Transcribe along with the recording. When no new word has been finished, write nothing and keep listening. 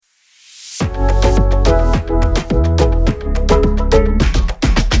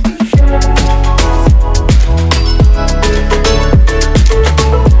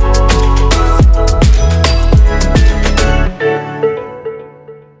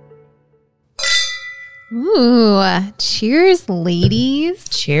Ooh, cheers, ladies.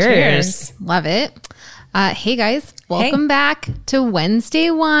 Cheers. Love it. Hey, guys. Welcome back to Wednesday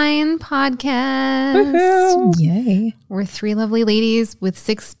Wine Podcast. Woohoo. Yay. We're three lovely ladies with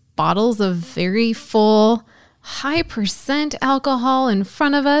 6 bottles of very full, high percent alcohol in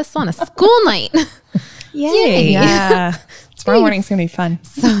front of us on a school night. Yay. Yeah. Tomorrow morning's going to be fun.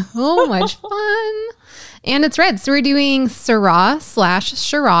 So much fun. And it's red. So we're doing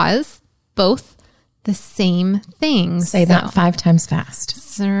Syrah/Shiraz, both the same thing. Say that 5 times fast.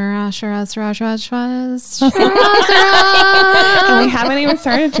 Syrah, Shiraz, Shiraz, Shiraz, Shiraz, And we haven't even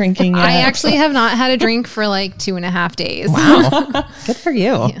started drinking yet. I actually have not had a drink for like 2.5 days. Wow. Good for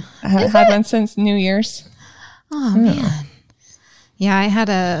you. I haven't had one since New Year's. Oh, man. Yeah, I had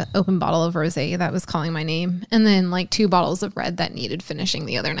a open bottle of rosé that was calling my name, and then like 2 bottles of red that needed finishing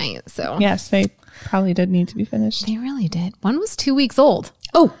the other night. So Yes, they probably did need to be finished. they really did. One was 2 weeks old.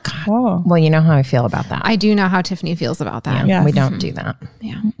 Oh, God. Oh. Well, you know how I feel about that. I do know how Tiffany feels about that. Yes. We don't do that.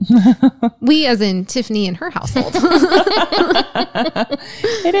 Yeah. We as in Tiffany and her household.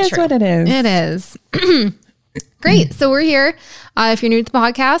 It is what it is. It is. Great. So we're here. If you're new to the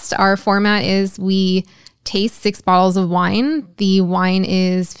podcast, our format is we taste 6 bottles of wine. The wine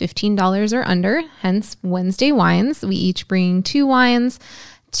is $15 or under, hence Wednesday Wines. We each bring 2 wines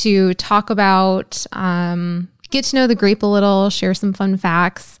to talk about, get to know the grape a little, share some fun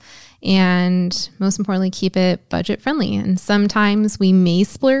facts, and most importantly, keep it budget friendly. And sometimes we may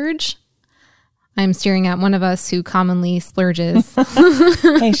splurge. I'm staring at one of us who commonly splurges.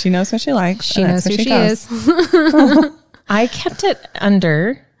 Hey, she knows what she likes. She and knows that's who what she does. is. I kept it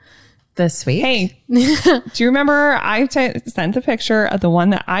under this week. Hey, do you remember I sent the picture of the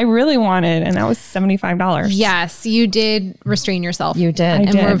one that I really wanted, and that was $75? Yes, you did restrain yourself. You did. I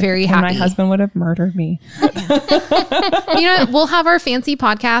And did. we're very And happy. my husband would have murdered me. You know what? We'll have our fancy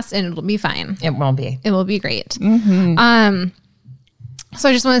podcast and it'll be fine. It won't be. It will be great. So I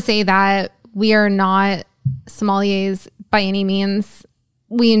just want to say that we are not sommeliers by any means.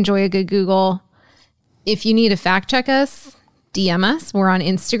 We enjoy a good Google. If you need to fact check us, DM us. We're on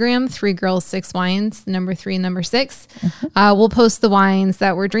Instagram, 3 Girls 6 Wines, number 3 and number 6. We'll post the wines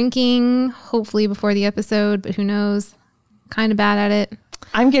that we're drinking, hopefully before the episode, but who knows? Kind of bad at it.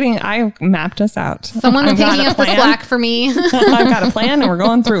 I mapped us out. Someone's I've got picking a up the plan. slack for me. I've got a plan and we're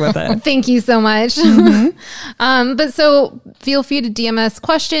going through with it. Thank you so much. But so feel free to DM us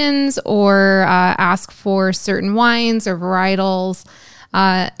questions or ask for certain wines or varietals,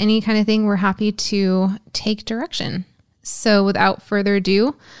 any kind of thing. We're happy to take direction. So without further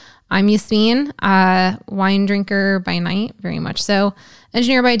ado, I'm Yasmin, wine drinker by night, very much so,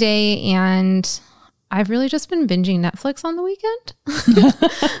 engineer by day, and I've really just been binging Netflix on the weekend.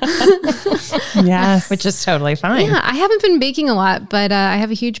 Yes. Which is totally fine. Yeah, I haven't been baking a lot, but I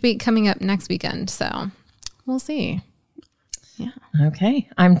have a huge bake coming up next weekend, so we'll see. Okay.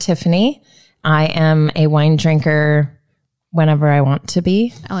 I'm Tiffany. I am a wine drinker whenever I want to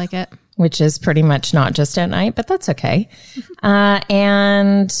be, I like it. which is pretty much not just at night, but that's okay.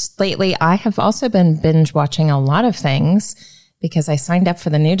 And lately, I have also been binge watching a lot of things because I signed up for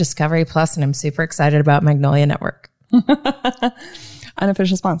the new Discovery Plus, and I'm super excited about Magnolia Network.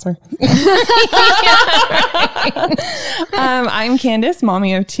 Unofficial sponsor. I'm Candace,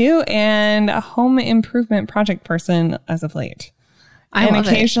 mommy of 2, and a home improvement project person as of late. I love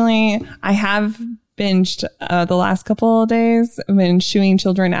it. Occasionally, I have binged the last couple of days. I've been shooing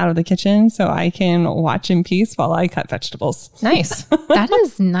children out of the kitchen so I can watch in peace while I cut vegetables. Nice. That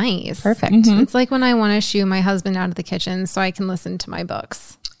is nice. Perfect. It's like when I want to shoo my husband out of the kitchen so I can listen to my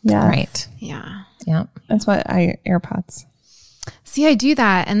books. Yeah, Right. Yeah. Yeah. That's what AirPods. See, I do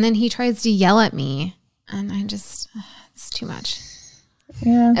that, and then he tries to yell at me, and I just, it's too much.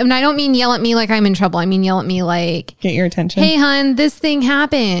 Yeah, And I don't mean yell at me like I'm in trouble. I mean yell at me like, get your attention. hey, hun, this thing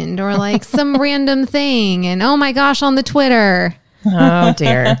happened, or like some random thing, and oh my gosh, on the Twitter. Oh,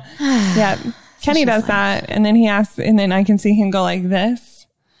 dear. Yeah, Kenny does that, and then he asks, and then I can see him go like this,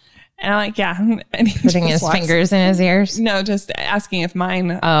 and I'm like, yeah, and he Putting just his walks- fingers in his ears. No, just asking if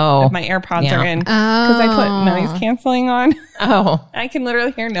mine, Oh. if my AirPods Yeah. are in, because I put noise canceling on. Oh. I can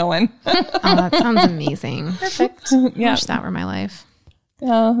literally hear no one. Oh, that sounds amazing. Perfect. I Yeah. wish that were my life.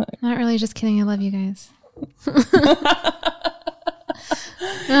 Uh, Not really, just kidding. I love you guys.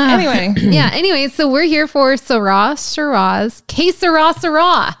 anyway, Yeah. Anyway, so we're here for Syrah, Shiraz, Que Syrah,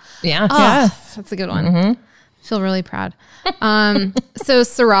 Syrah. Yeah. Yes. That's a good one. Feel really proud. So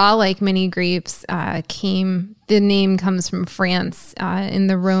Syrah, like many grapes, the name comes from France. In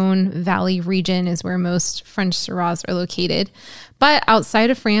the Rhone Valley region is where most French Syrahs are located. But outside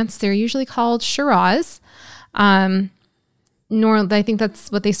of France, they're usually called Shiraz. I think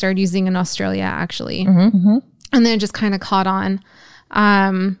that's what they started using in Australia, actually. And then it just kind of caught on.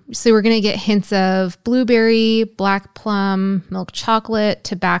 So we're going to get hints of blueberry, black plum, milk chocolate,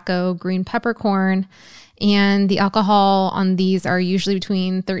 tobacco, green peppercorn. And the alcohol on these are usually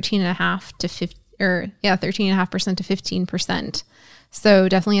between 13.5% to 13.5% to 15%. So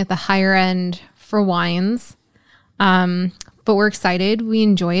definitely at the higher end for wines. But we're excited. We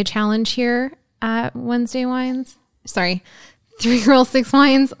enjoy a challenge here at Wednesday Wines. Sorry, 3 Girls 6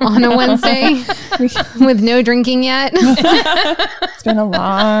 Wines on a Wednesday with no drinking yet. It's been a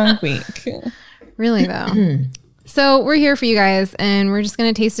long week. Really though. So we're here for you guys and we're just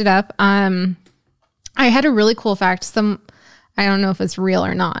going to taste it up. I had a really cool fact. I don't know if it's real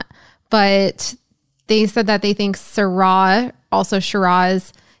or not, but they said that they think Syrah, also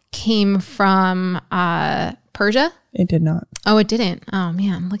Shiraz, came from Persia. It did not. Oh, it didn't. Oh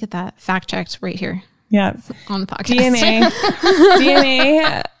man, look at that. Fact checked right here Yeah. on the podcast.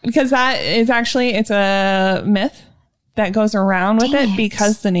 DNA, because that is actually, it's a myth that goes around with it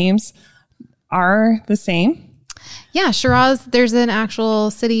because the names are the same. Yeah, Shiraz. There's an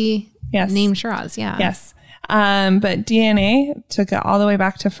actual city named Shiraz. Yeah. Yes. But DNA took it all the way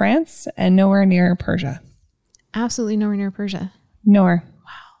back to France and nowhere near Persia. Absolutely nowhere near Persia. Nowhere.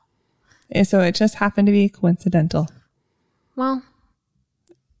 Wow. So it just happened to be coincidental. Well.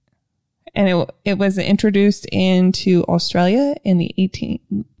 And it was introduced into Australia in the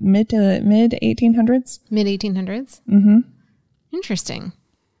mid 1800s. Mid 1800s. Mm-hmm. Interesting.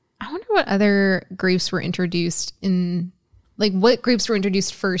 I wonder what other grapes were introduced what grapes were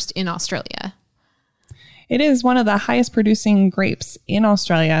introduced first in Australia? It is one of the highest producing grapes in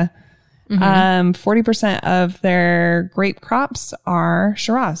Australia. 40% of their grape crops are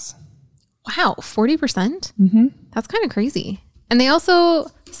Shiraz. Wow, 40%? Mm-hmm. That's kind of crazy. And they also,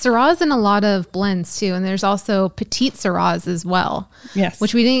 Syrah's in a lot of blends too. And there's also Petite Syrahs as well. Yes.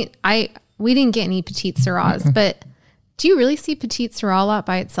 Which we didn't get any Petite Syrahs, but do you really see Petite Syrah a lot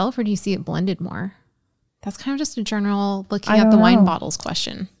by itself or do you see it blended more? That's kind of just a general looking at the wine bottles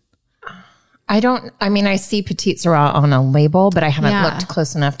question. I see Petite Syrah on a label, but I haven't looked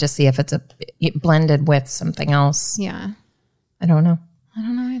close enough to see if it's blended with something else. Yeah. I don't know. I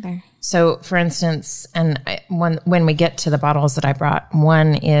don't know either. So for instance, when we get to the bottles that I brought,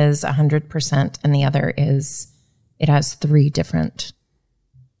 one is 100% and the other it has 3 different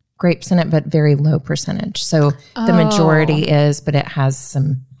grapes in it, but very low percentage. So the majority but it has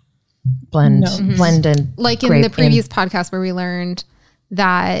some blended. Like in the previous podcast where we learned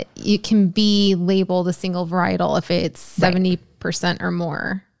that it can be labeled a single varietal if it's 70% or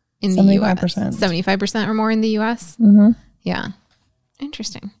more in the US. 75% or more in the US. Mm-hmm. Yeah.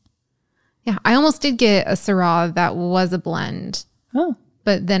 Interesting. Yeah. I almost did get a Syrah that was a blend. Oh.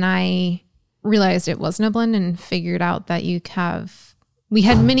 But then I realized it wasn't a blend and figured out that we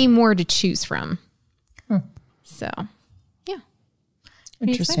had many more to choose from. So, yeah.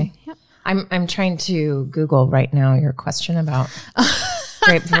 Interesting. Yeah. I'm trying to Google right now your question about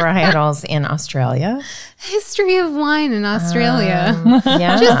grape varietals in Australia. History of wine in Australia.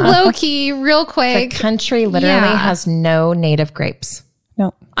 Yeah. Just low key, real quick. The country literally has no native grapes.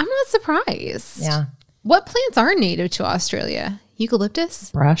 No. I'm not surprised. Yeah. What plants are native to Australia?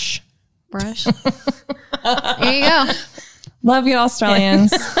 Eucalyptus? Brush. There you go. Love you,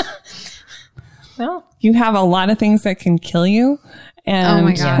 Australians. Well, you have a lot of things that can kill you. And oh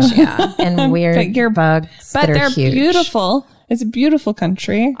my gosh, yeah. And weird bugs but that are they're huge. Beautiful. It's a beautiful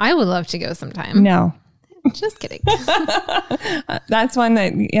country. I would love to go sometime. No. Just kidding. That's one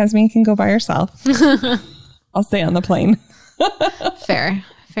that Yasmin can go by herself. I'll stay on the plane. Fair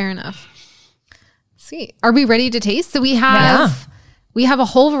enough. Sweet. Are we ready to taste? So we have a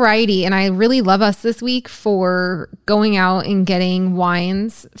whole variety, and I really love us this week for going out and getting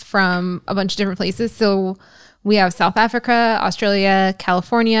wines from a bunch of different places. So we have South Africa, Australia,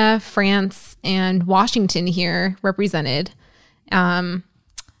 California, France, and Washington here represented. And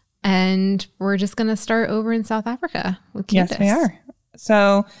we're just going to start over in South Africa with Candace. Yes, we are.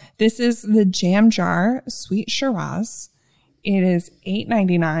 So this is the Jam Jar Sweet Shiraz. It is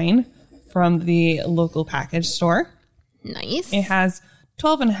 $8.99 from the local package store. Nice. It has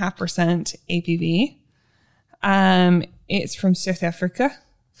 12.5% ABV. It's from South Africa.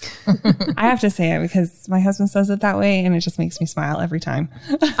 I have to say it because my husband says it that way and it just makes me smile every time.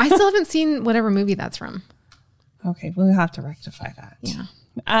 I still haven't seen whatever movie that's from. Okay, we'll have to rectify that.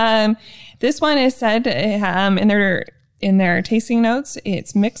 Yeah. This one is said in their tasting notes,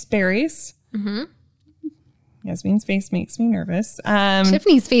 it's mixed berries. Mm-hmm. Yasmin's face makes me nervous.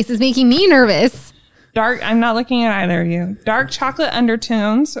 Tiffany's face is making me nervous. I'm not looking at either of you. Dark chocolate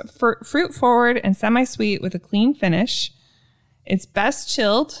undertones, fruit forward and semi-sweet with a clean finish. It's best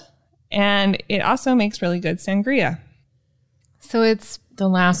chilled, and it also makes really good sangria. So it's The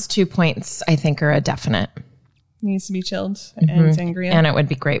last 2 points, I think, are a definite. Needs to be chilled and sangria. And it would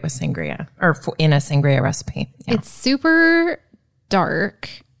be great with sangria or in a sangria recipe. Yeah. it's super dark.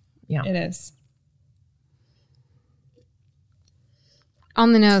 Yeah. It is.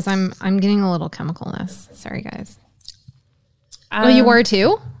 On the nose, I'm getting a little chemicalness. Sorry, guys. Oh, you were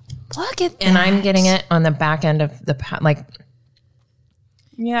too? Look at that. And I'm getting it on the back end of the like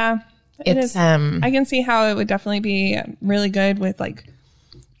Yeah. It it's is. I can see how it would definitely be really good with like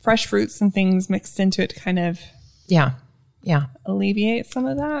fresh fruits and things mixed into it to kind of yeah. alleviate some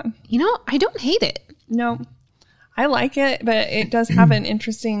of that. You know, I don't hate it. No, I like it, but it does have an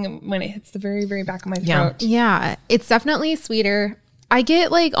interesting when it hits the very, very back of my throat. Yeah, it's definitely sweeter. I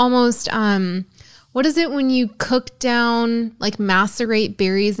get like almost what is it when you cook down like macerate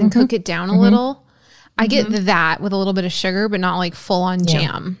berries and cook it down a little? I get that with a little bit of sugar, but not like full on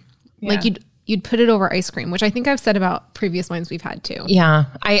jam. Like you'd put it over ice cream, which I think I've said about previous wines we've had too. Yeah.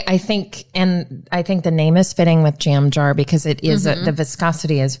 I think the name is fitting with jam jar because it is the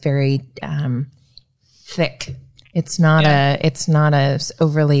viscosity is very thick. It's not a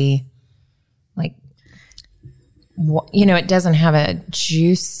overly like it doesn't have a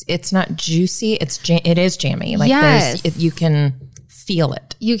juice. It's not juicy. It is jammy. Like you can feel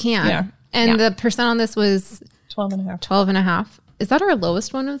it. You can. Yeah. And the percent on this was 12.5. Is that our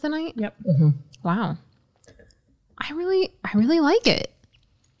lowest one of the night? Yep. Wow. I really like it.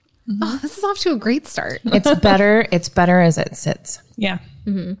 Oh, this is off to a great start. It's better. It's better as it sits Yeah.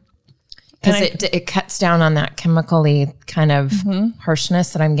 because it cuts down on that chemically kind of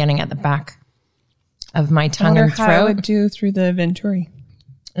harshness that I'm getting at the back of my tongue and How it throat. would do through the Venturi.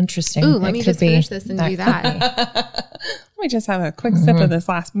 Interesting. Ooh, let It me could just be finish this and do that. Let me just have a quick sip of this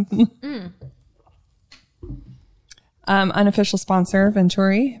last. Unofficial sponsor,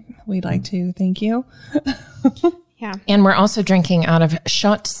 Venturi. We'd like to thank you. Yeah. And we're also drinking out of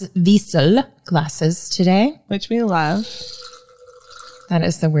Schatz Wiesel glasses today. Which we love. That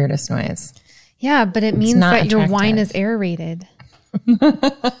is the weirdest noise. Yeah, but it means not that your attractive. wine is aerated.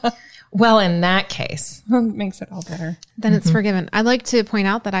 Well, in that case, Makes it all better. Then it's forgiven. I'd like to point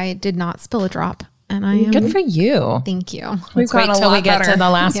out that I did not spill a drop. And I am. good for you. Thank you. Let's wait till we get to the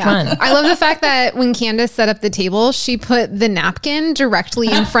last one. I love the fact that when Candace set up the table, she put the napkin directly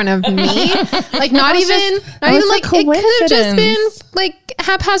in front of me. Like not even like it could have just been like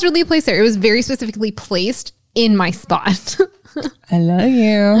haphazardly placed there. It was very specifically placed in my spot. I love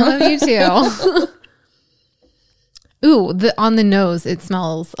you. Love you too. Ooh, on the nose, it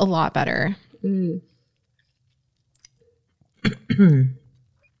smells a lot better.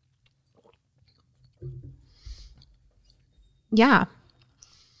 Yeah.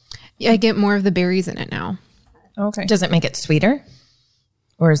 I get more of the berries in it now. Okay. Does it make it sweeter?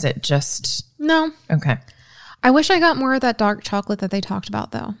 Or is it just No. okay? I wish I got more of that dark chocolate that they talked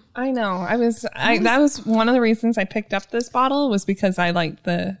about though. I know. That was one of the reasons I picked up this bottle was because I liked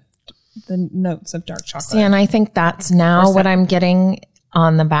the notes of dark chocolate. See, and I think that's now what I'm getting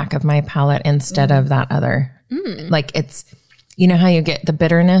on the back of my palate instead of that other. Like it's, you know how you get the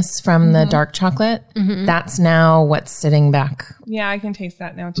bitterness from the dark chocolate? That's now what's sitting back, Yeah, I can taste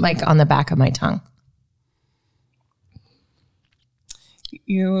that now too. like on the back of my tongue.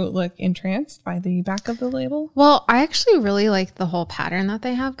 You look entranced by the back of the label. Well, I actually really like the whole pattern that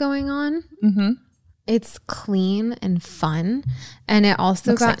they have going on. It's clean and fun. And it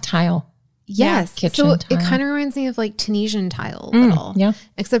also Looks got like tile. yes. kitchen So tile. it kind of reminds me of like Tunisian tile a little. yeah.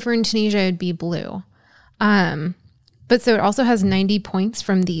 Except for in Tunisia it'd be blue. But so it also has 90 points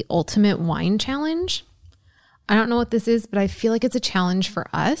from the Ultimate Wine Challenge. I don't know what this is, but I feel like it's a challenge for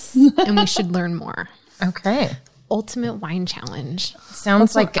us and we should learn more. Okay. Ultimate Wine Challenge.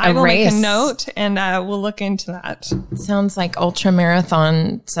 Sounds like I a will race. make a note and we'll look into that. Sounds like ultra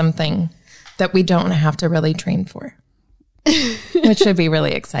marathon something that we don't have to really train for, which would be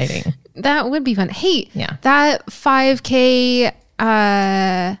really exciting. That would be fun. Hey, Yeah. that 5K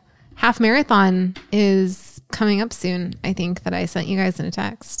half marathon is coming up soon. I think that I sent you guys in a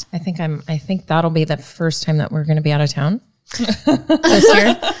text. I think that'll be the first time that we're going to be out of town this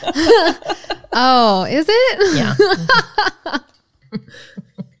year. Oh, is it? Yeah.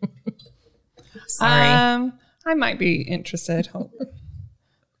 Sorry. I might be interested.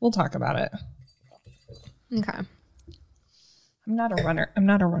 We'll talk about it. Okay. I'm not a runner. I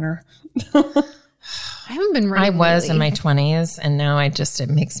haven't been running. I was lately. in my 20s and now it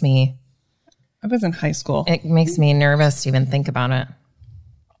makes me I was in high school. nervous to even think about it.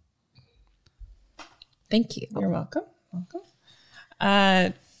 Thank you. You're welcome.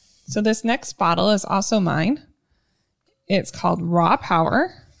 So this next bottle is also mine. It's called Raw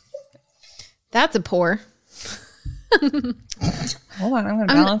Power. That's a pour. Hold on, I'm going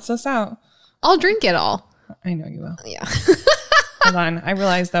to balance this out. I'll drink it all. I know you will. Yeah. Hold on. I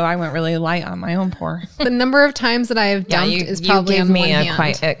realized, though, I went really light on my own pour. The number of times that I have dumped is probably you gave on me one a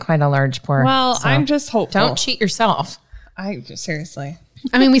hand. quite a large pour. Well, so I'm just hopeful. don't cheat yourself. Seriously.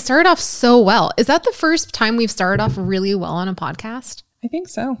 I mean, we started off so well. Is that the first time we've started off really well on a podcast? I think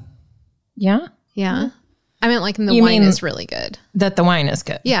so. Yeah, Yeah. I meant like the You wine mean- is really good. that the wine is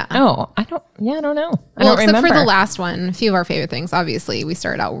good. Yeah. Oh, I don't know. I Well, don't except remember. for the last one, a few of our favorite things. Obviously, we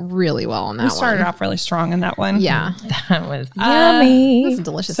started out really well on that We started one. off really strong in that one. Yeah. That was yummy. It's a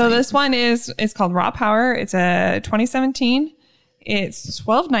delicious. So wine. this one it's called Raw Power. It's a 2017. It's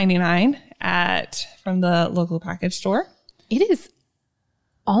 $12.99 from the local package store. It is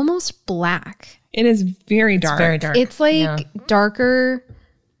almost black. It is very dark. Very dark. It's like Yeah. darker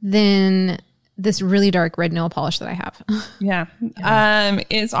than this really dark red nail polish that I have. Yeah.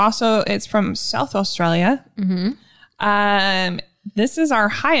 It's from South Australia. This is our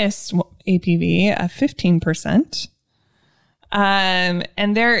highest APV of 15%.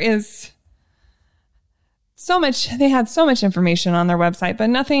 And there is so much, they had so much information on their website, but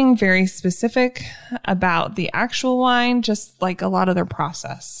nothing very specific about the actual wine, just like a lot of their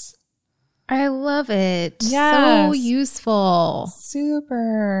process. I love it. So Yes. useful.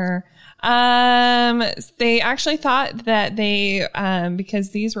 Super. They actually thought that they,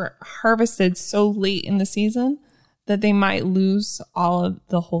 because these were harvested so late in the season, that they might lose all of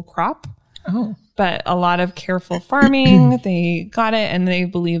the whole crop. Oh, But a lot of careful farming, they got it, and they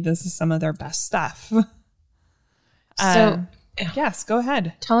believe this is some of their best stuff. so Yes, go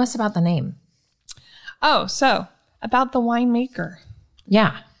ahead. tell us about the name. Oh, so about the winemaker.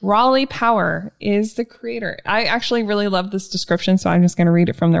 Yeah. Raleigh Power is the creator. I actually really love this description, so I'm just going to read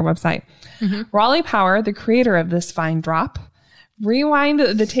it from their website. Raleigh Power, the creator of this fine drop, rewind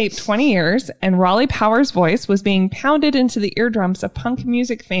the tape 20 years, and Raleigh Power's voice was being pounded into the eardrums of punk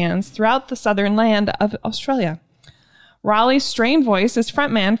music fans throughout the southern land of Australia. Raleigh's strained voice as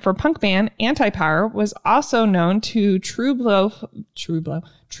frontman for punk band Anti-Power was also known to True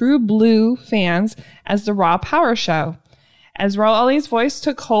Blue fans as the Raw Power Show. As Raleigh's voice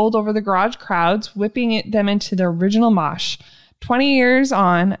took hold over the garage crowds, whipping them into the original mosh. 20 years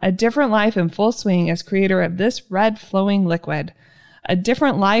on, a different life in full swing as creator of this red flowing liquid. A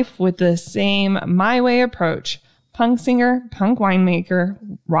different life with the same my way approach. Punk singer, punk winemaker,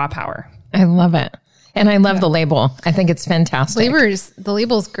 Raw Power. I love it. And I love the label. I think it's fantastic. The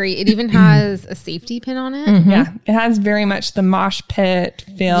label's great. It even has a safety pin on it. Yeah, it has very much the mosh pit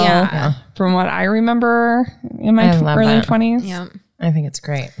feel Yeah. from what I remember in my I love early it. 20s. Yeah. I think it's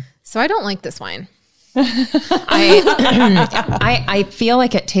great. So I don't like this wine. I feel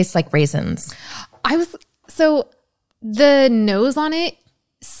like it tastes like raisins. So the nose on it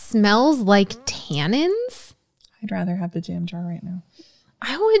smells like tannins. I'd rather have the jam jar right now.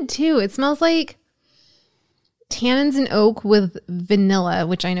 I would too. It smells like tannins and oak with vanilla,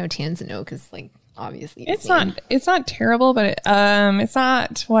 which I know tannins and oak is like obviously the same. It's not terrible, but it's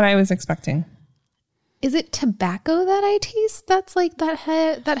not what I was expecting. Is it tobacco that I taste? That's like that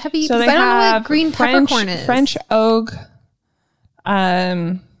heavy. So Because they I don't know have what green peppercorn is. French oak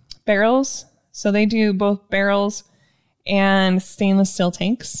barrels. So they do both barrels and stainless steel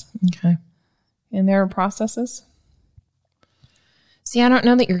tanks Okay. in their processes. See, I don't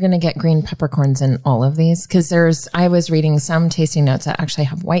know that you're going to get green peppercorns in all of these because I was reading some tasting notes that actually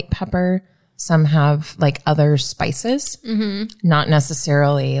have white pepper. Some have like other spices, not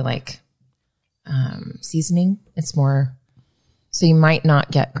necessarily like seasoning. It's more, so you might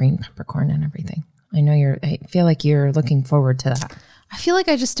not get green peppercorn and everything. I feel like you're looking forward to that. I feel like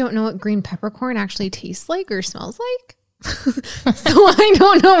I just don't know what green peppercorn actually tastes like or smells like. So I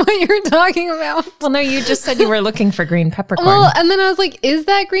don't know what you're talking about. Well, no, you just said you were looking for green peppercorn. Well, and then I was like, is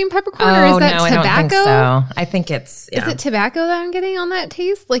that green peppercorn or is that no, tobacco? I don't think so. I think it's, Is it tobacco that I'm getting on that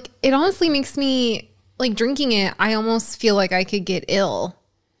taste? Like, it honestly makes me, like, drinking it, I almost feel like I could get ill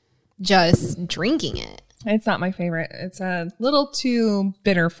just drinking it. It's not my favorite. It's a little too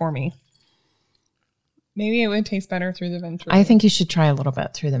bitter for me. Maybe it would taste better through the Venturi. I think you should try a little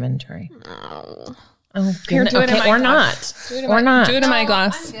bit through the Venturi. Oh, Here, do it in my or glass. not. Or not. Do it in my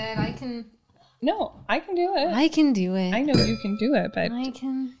glass. I'm good. I can No, I can do it. do it. I know you can do it, but I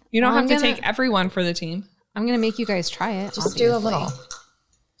can. you don't Well, have to take everyone for the team. I'm going to make you guys try it. Just do a little.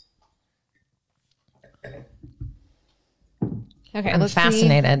 Okay, I'm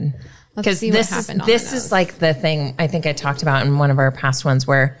fascinated Let's see what this happened on this the is nose. like the thing I think I talked about in one of our past ones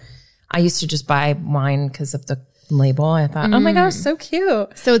where I used to just buy wine because of the label. I thought, oh my gosh, so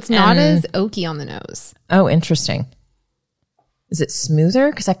cute. So it's not as oaky on the nose. Oh, interesting. Is it smoother?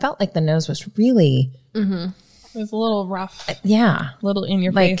 Because I felt like the nose was really, It was a little rough, yeah. a little in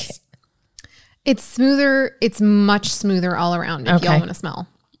your Like- face. It's smoother. It's much smoother all around if Okay. y'all want to smell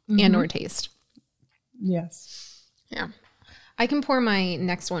and or taste. Yes. Yeah. I can pour my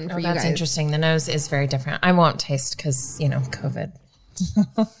next one for you That's guys. interesting. The nose is very different. I won't taste because, COVID.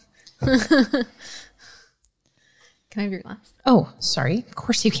 Can I have your glass? Oh, sorry. Of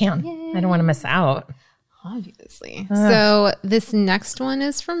course you can. I don't want to miss out. Obviously. So this next one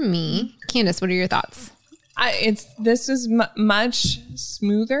is from me. Candace, what are your thoughts? This is much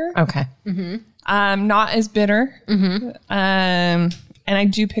smoother. Okay. Not as bitter. And I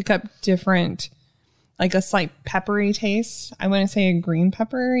do pick up different, like a slight peppery taste. I wouldn't say a green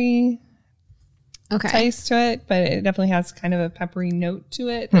peppery Okay. taste to it, but it definitely has kind of a peppery note to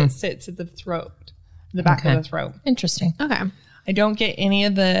it that sits at the throat, the back of the throat. Interesting. Okay. I don't get any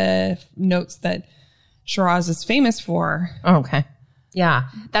of the notes that Shiraz is famous for. Oh, okay. Yeah.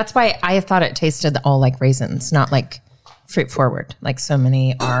 That's why I thought it tasted all like raisins, not like fruit forward, like so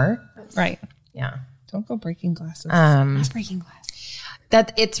many are. Right. Yeah. Don't go breaking glasses. Breaking glass.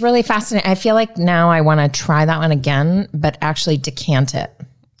 That it's really fascinating. I feel like now I want to try that one again, but actually decant it.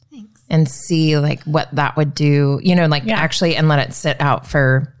 Thanks. And see like what that would do, actually, and let it sit out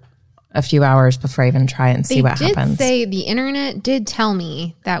for a few hours before I even try and see what happens. Say the internet did tell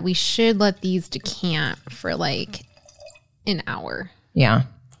me that we should let these decant for like an hour. Yeah.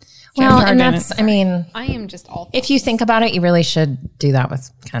 Well, and that's, I mean, I am just all if you think about it, you really should do that with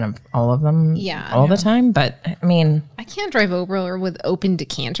kind of all of them all the time. But I mean, I can't drive over with open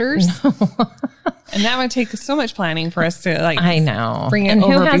decanters. And that would take so much planning for us to I know. bring it and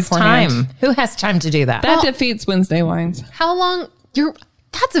over who has beforehand. time? Who has time to do that? That defeats Wednesday wines. How long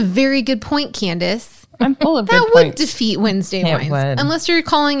that's a very good point, Candace. I'm full of That good would points. defeat Wednesday wines. would. Unless you're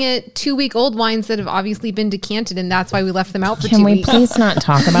calling it 2-week-old wines that have obviously been decanted and that's why we left them out for Can 2 we weeks. please not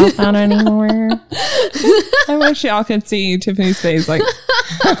talk about that anymore? I wish y'all could see Tiffany's face. Like,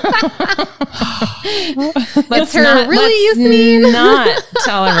 Let's her really let's Yasmin? not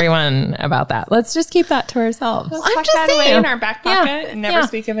tell everyone about that. Let's just keep that to ourselves. I'm tuck just that away saying. in our back pocket and never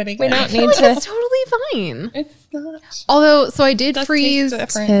speak of it again. We don't I feel need like to. it's totally fine. It's not. Although, so I did Does freeze.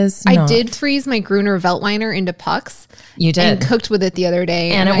 taste different. I did freeze my Gruner Veltliner into pucks. You did. And cooked with it the other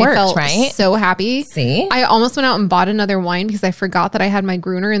day. And it I worked, felt right? so happy. See? I almost went out and bought another wine because I forgot that I had my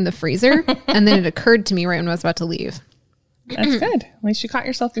Gruner in the freezer. And then it occurred to me right when I was about to leave. That's good. At least you caught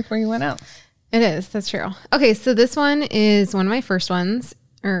yourself before you went out. It is. That's true. Okay. So this one is one of my first ones.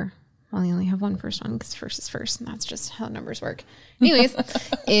 Well, I only have one first one because first is first. And that's just how numbers work. Anyways,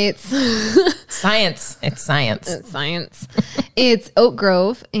 it's Science. It's science. science. It's Oak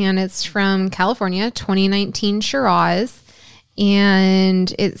Grove and it's from California, 2019 Shiraz.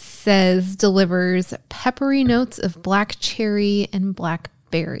 And it says delivers peppery notes of black cherry and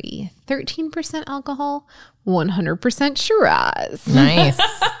blackberry. 13% alcohol, 100% Shiraz. Nice.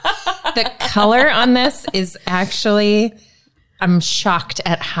 The color on this is actually, I'm shocked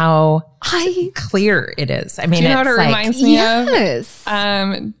at how clear it is. I mean, Do you know what it's it like, reminds me Yes.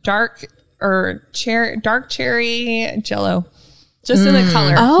 of? Dark cherry Jello. Just in the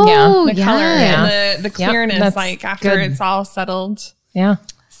color. Oh, The color yes. and the clearness, that's like after good. it's all settled. Yeah.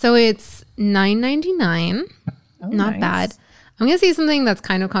 So it's $9.99. Not nice. bad. I'm going to say something that's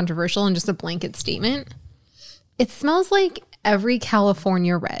kind of controversial and just a blanket statement. It smells like every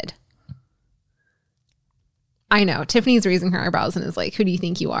California red. I know. Tiffany's raising her eyebrows and is like, who do you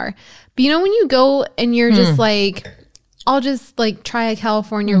think you are? But you know, when you go and you're just like, I'll just like try a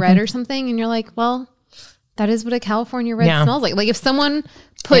California red or something. And you're like, well, that is what a California red Yeah. smells like. Like if someone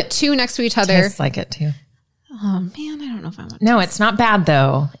put two next to each other. Tastes like it too. Oh man, I don't know if I want to. No, it's not bad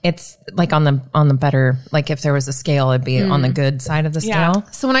though. It's like on the better, like if there was a scale, it'd be on the good side of the Yeah. scale.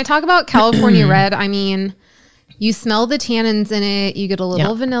 So when I talk about California red, I mean, you smell the tannins in it. You get a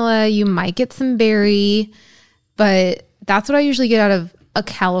little vanilla. You might get some berry, but that's what I usually get out of a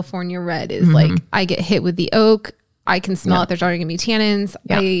California red is like I get hit with the oak. I can smell it. There's already going to be tannins.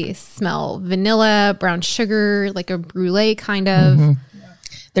 Yeah. I smell vanilla, brown sugar, like a brulee kind of.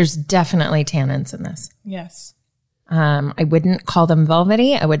 There's definitely tannins in this. Yes. I wouldn't call them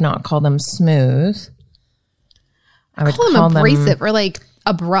velvety. I would not call them smooth. I would Call them abrasive or like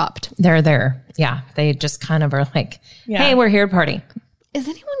abrupt. They're there. Yeah. They just kind of are like, Yeah. hey, we're here to party. Is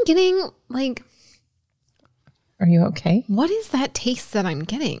anyone getting like, Are you okay? what is that taste that I'm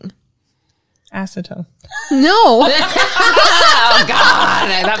getting? Acetone. No. Oh God.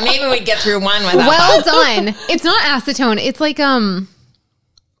 I thought maybe we'd get through one without Well done. It's not acetone. It's like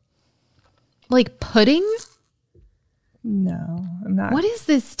pudding. No, I'm not. What is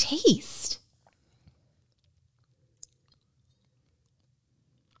this taste?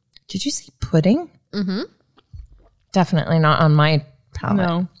 Did you say pudding? Mm-hmm. Definitely not on my palate.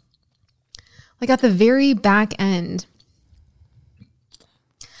 No. Like at the very back end,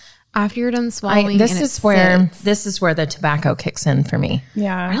 after you're done swallowing, This is where the tobacco kicks in for me. I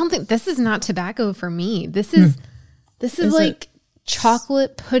Yeah. don't think this is not tobacco for me. This is like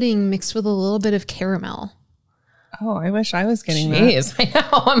chocolate pudding mixed with a little bit of caramel. Oh, I wish I was getting that. Jeez, I know.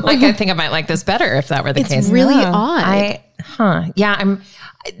 I'm like, I think I might like this better if that were the It's case. really odd.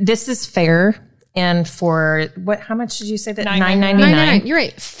 This is fair. And for how much did you say that? $9.99. $9.99. You're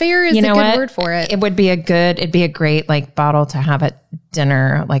right. Fair is a good word for it. It'd be a great like bottle to have at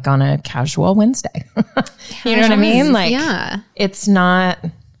dinner, like on a casual Wednesday. You know what I mean? Like, it's not.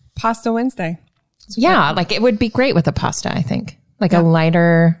 Pasta Wednesday. Yeah. Like it would be great with a pasta, I think. Like a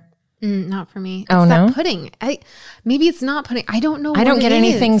lighter. Not for me. Oh, it's no? that pudding. Maybe it's not pudding. I don't know. I don't what get it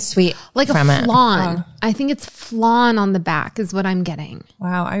anything is. sweet Like from a it. flan. I think it's flan on the back is what I'm getting.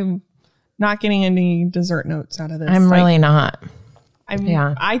 Wow. I'm not getting any dessert notes out of this. I'm really not.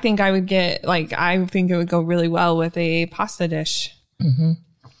 I think I would get, I think it would go really well with a pasta dish. Mm-hmm.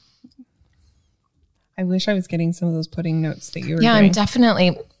 I wish I was getting some of those pudding notes that you were Yeah, doing. I'm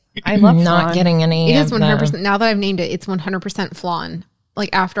definitely I love not flan. getting any. It is of 100%. the- Now that I've named it, it's 100% flan. Like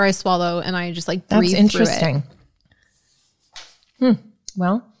after I swallow and I just like That's breathe interesting.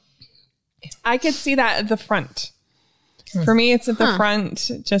 Well, I could see that at the front. For me, it's at the front,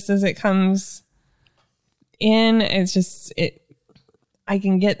 just as it comes in. It's just I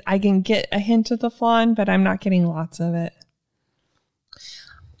can get a hint of the flan, but I'm not getting lots of it.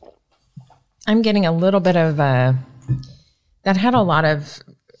 I'm getting a little bit of that had a lot of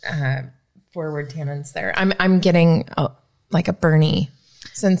forward tannins there. I'm getting like a burny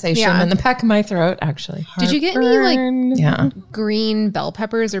sensation Yeah. in the back of my throat. Actually, it. Did you get any like yeah. green bell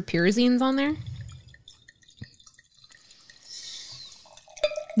peppers or pyrazines on there?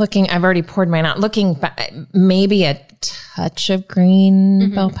 I've already poured mine out. Looking back, maybe a touch of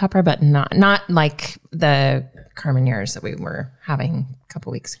green bell pepper, but not like the Carmenères that we were having a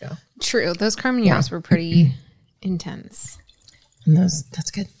couple weeks ago. True. Those Carmenères were pretty intense. And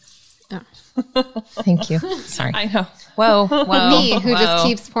that's good. Oh. Thank you. Sorry. I know. Whoa. Me, who just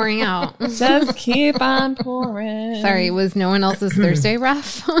keeps pouring out. Just keep on pouring. Sorry, was no one else's Thursday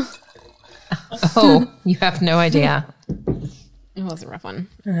rough? Oh, you have no idea. It was a rough one.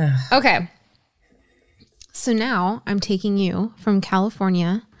 Okay. So now I'm taking you from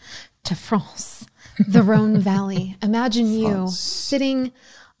California to France, the Rhone Valley. Imagine you sitting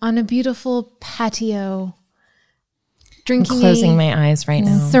on a beautiful patio, drinking Closing a my eyes right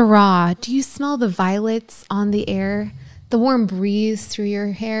now. Syrah. Do you smell the violets on the air? The warm breeze through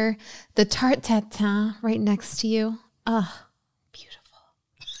your hair? The tarte tatin right next to you? Beautiful.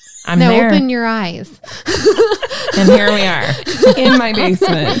 I'm Now there, open your eyes. and here we are. In my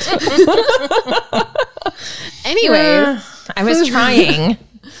basement. Anyways. I was trying.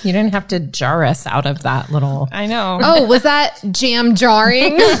 You didn't have to jar us out of that little. I know. Oh, was that jam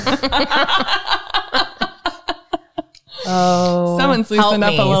jarring? Oh, Someone's help loosened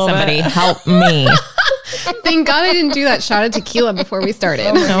up me, a little somebody bit. help me. Thank God I didn't do that shot of tequila before we started.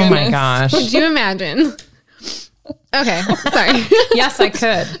 Oh my gosh. Could you imagine? Okay, sorry. Yes, I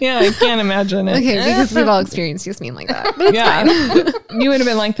could. Yeah, I can't imagine it. Okay, because we've all experienced Yasmin like that. But it's Yeah. You would have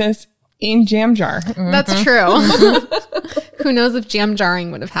been like this in jam jar. that's true. Who knows if jam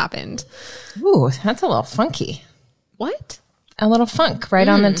jarring would have happened? Ooh, that's a little funky. What? A little funk right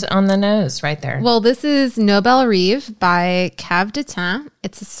on the nose right there. Well, this is Nobel Rive by Cave de Teint.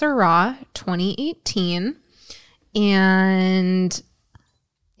 It's a Syrah 2018. And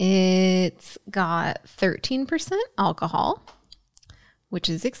it's got 13% alcohol, which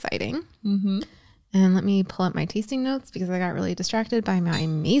is exciting. Mm-hmm. And let me pull up my tasting notes because I got really distracted by my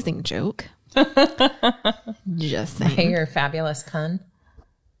amazing joke. Just saying. Hey, your fabulous pun.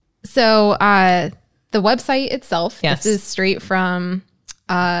 So the website itself, Yes. this is straight from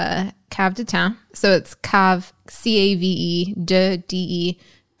Cave de Teint. So it's Cave, C-A-V-E, de, D-E,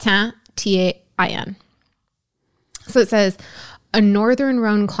 Teint, T-A-I-N. So it says, a Northern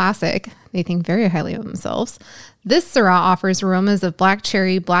Rhone classic. They think very highly of themselves. This Syrah offers aromas of black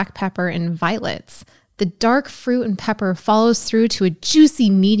cherry, black pepper, and violets. The dark fruit and pepper follows through to a juicy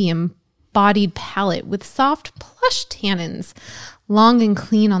medium-bodied palate with soft, plush tannins, long and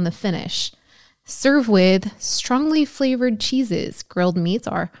clean on the finish. Serve with strongly flavored cheeses. Grilled meats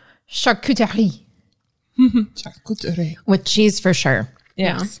are charcuterie. Charcuterie. With cheese for sure.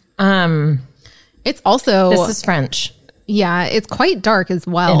 Yes. It's also, This is French. yeah, it's quite dark as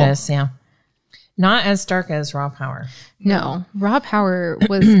well. It is, yeah. Not as dark as Raw Power. No, Raw Power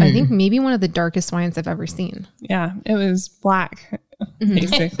was, I think, maybe one of the darkest wines I've ever seen. Yeah. It was black.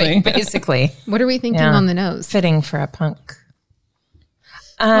 basically. Basically. What are we thinking Yeah. on the nose? Fitting for a punk.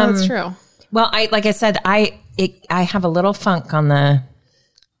 Oh, that's true. Well, like I said, I have a little funk on the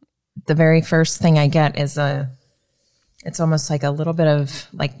very first thing I get is it's almost like a little bit of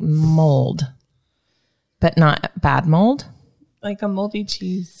like mold, but not bad mold. Like a moldy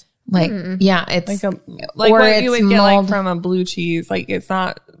cheese. Like, yeah, it's Like or what it's you would get like mold. from a blue cheese. Like it's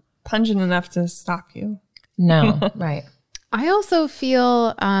not pungent enough to stop you. No, right. I also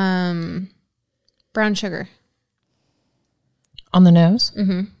feel brown sugar. On the nose?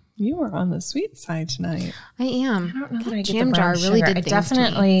 You are on the sweet side tonight. I am. I don't know that I get Jam the jar brown really sugar. did I things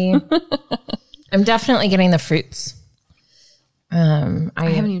to me. I'm definitely getting the fruits. I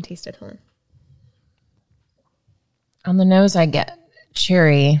haven't even tasted one. On the nose, I get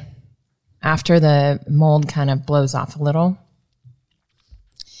cherry after the mold kind of blows off a little.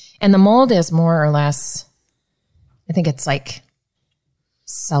 And the mold is more or less, I think it's like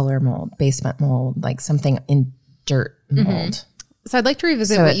cellar mold, basement mold, like something in dirt mold. So I'd like to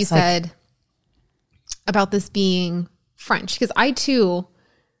revisit So what you it's like- said about this being French, because I too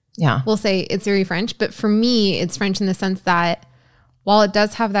Yeah. will say it's very French, but for me, it's French in the sense that while it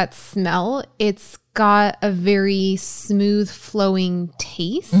does have that smell, it's got a very smooth flowing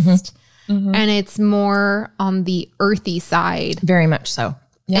taste, and it's more on the earthy side. Very much so.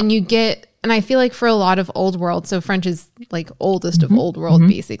 Yeah. And you get, and I feel like for a lot of old world, so French is like oldest of old world,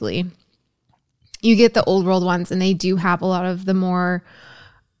 basically. You get the old world ones, and they do have a lot of the more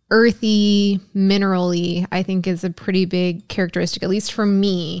earthy, minerally, I think is a pretty big characteristic, at least for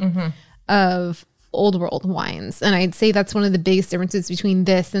me, of old world wines. And I'd say that's one of the biggest differences between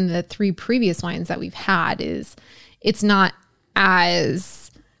this and the three previous wines that we've had is it's not as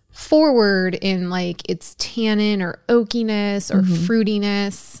forward in like its tannin or oakiness or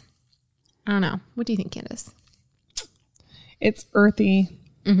fruitiness. I don't know. What do you think, Candace? It's earthy.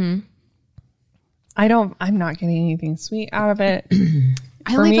 I'm not getting anything sweet out of it.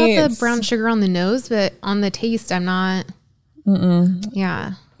 I For only me, got the it's- brown sugar on the nose, but on the taste, I'm not.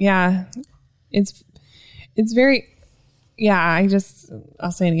 Yeah. Yeah. It's very, yeah,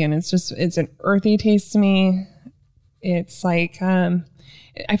 I'll say it again. It's an earthy taste to me. It's like,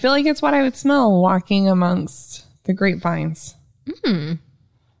 I feel like it's what I would smell walking amongst the grapevines.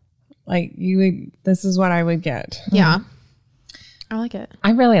 Like this is what I would get. Yeah. I like it.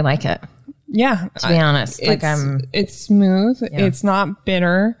 I really like it, Yeah. to be honest. Like it's smooth. It's not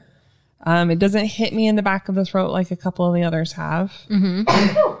bitter. It doesn't hit me in the back of the throat like a couple of the others have.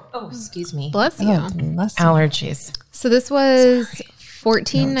 oh, excuse me. Bless you. Less Allergies. So this was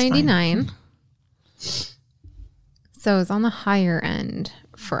 $14.99. So it's on the higher end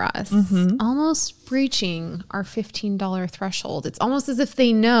for us, almost breaching our $15 threshold. It's almost as if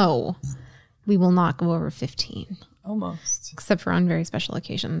they know we will not go over 15, almost. except for on very special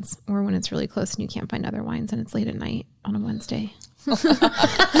occasions or when it's really close and you can't find other wines and it's late at night on a Wednesday.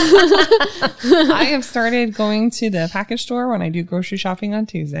 I have started going to the package store when I do grocery shopping on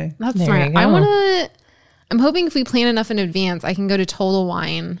Tuesday. That's There smart. you I go. want to. I'm hoping if we plan enough in advance, I can go to Total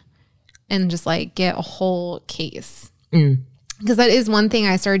Wine and just like get a whole case. Because that is one thing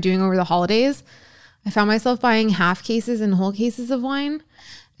I started doing over the holidays. I found myself buying half cases and whole cases of wine,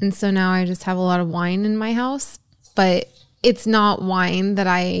 and so now I just have a lot of wine in my house. But it's not wine that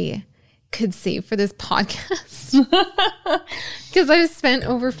I could save for this podcast because I've spent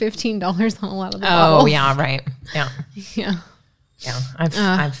over $15 on a lot of the bottles. Oh, yeah, right. Yeah. Yeah. Yeah. I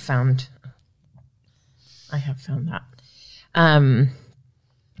have found that.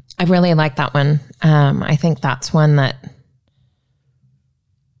 I really like that one. I think that's one that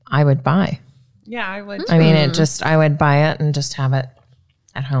I would buy. Yeah, I would. I mean, I would buy it and just have it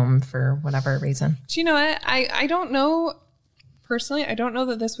at home for whatever reason. Do you know what? I don't know. Personally, I don't know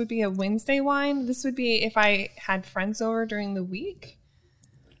that this would be a Wednesday wine. This would be if I had friends over during the week.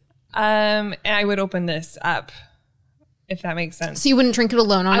 And I would open this up, if that makes sense. So you wouldn't drink it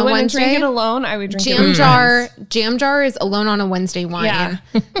alone on I a wouldn't Wednesday? drink it alone. I would drink it Jam with jar. friends. Jam jar is alone on a Wednesday wine. Yeah.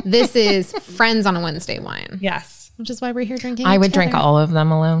 This is friends on a Wednesday wine, Yes. which is why we're here drinking. I it would drink together. all of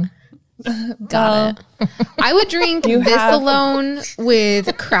them alone. Got it. I would drink this have- alone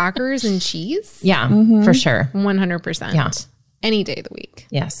with crackers and cheese. Yeah, for sure. 100%. Yeah. Any day of the week.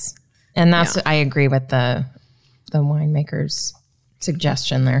 Yes. And that's, I agree with the winemaker's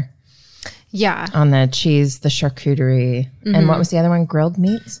suggestion there Yeah. on the cheese, the charcuterie, and what was the other one? Grilled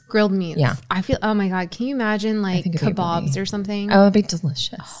meats? Grilled meats. Yeah. I feel, oh my God. Can you imagine like think it'd be kebabs really- or something? Oh, it'd be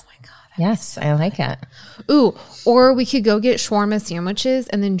delicious. Oh my God. Yes, I like it. Ooh, or we could go get shawarma sandwiches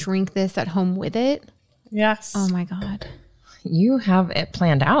and then drink this at home with it. Yes. Oh my God. You have it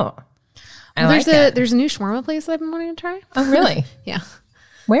planned out. I like it. There's a new shawarma place that I've been wanting to try. Oh, really? Yeah.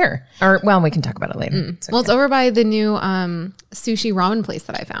 Where? Or well, we can talk about it later. It's okay. Well, it's over by the new sushi ramen place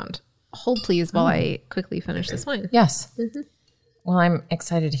that I found. Hold please while I quickly finish this wine. Yes. Well, I'm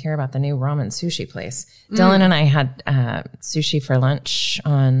excited to hear about the new ramen sushi place. Dylan and I had sushi for lunch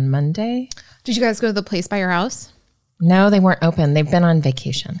on Monday. Did you guys go to the place by your house? No, they weren't open. They've been on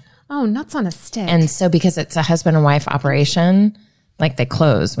vacation. Oh, nuts on a stick. And so because it's a husband and wife operation, like they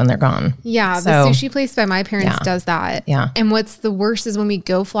close when they're gone. Yeah, So- the sushi place by my parents does that. Yeah. And what's the worst is when we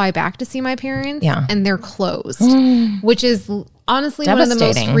go fly back to see my parents and they're closed, which is honestly one of the most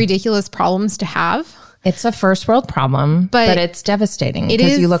Devastating. ridiculous problems to have. It's a first world problem, but it's devastating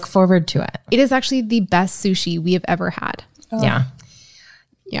because you look forward to it. It is actually the best sushi we have ever had. Yeah.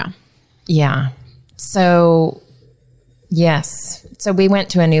 Yeah. Yeah. So, yes. So we went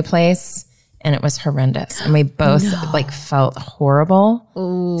to a new place and it was horrendous. And we both like felt horrible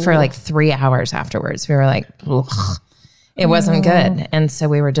for like 3 hours afterwards. We were like, ugh. It wasn't good. And so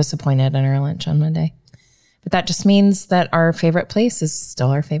we were disappointed in our lunch on Monday. But that just means that our favorite place is still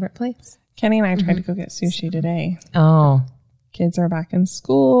our favorite place. Kenny and I tried to go get sushi today. Oh, Kids are back in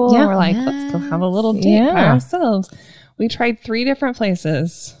school. Yeah. We're like, let's go have a little date by ourselves. We tried 3 different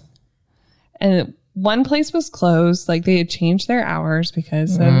places. And one place was closed. Like they had changed their hours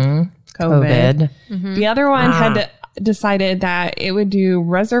because of COVID. The other one had decided that it would do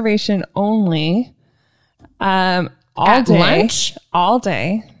reservation only all At day. lunch? All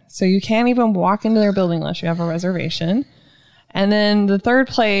day. So you can't even walk into their building unless you have a reservation. And then the third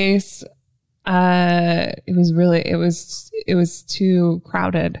place, it was too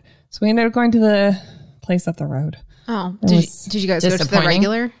crowded. So we ended up going to the place up the road. Oh, did you guys go to the disappointing.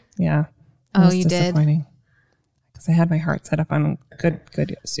 regular? Yeah. Oh, you did? Disappointing. Because I had my heart set up on good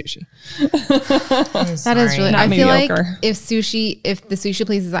sushi. That is really. Not I feel like mediocre. if the sushi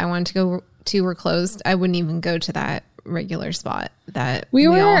places I wanted to go to were closed, I wouldn't even go to that regular spot that We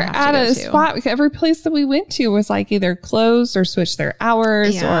all were have to at go a to. spot. Every place that we went to was like either closed or switched their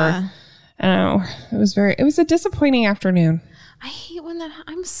hours Yeah. or I don't know. It was a disappointing afternoon. I hate when that.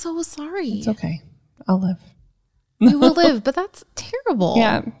 I'm so sorry. It's okay. I'll live. You will live, but that's terrible.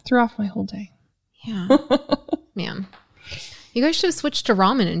 Yeah. Threw off my whole day. Yeah. Man, you guys should have switched to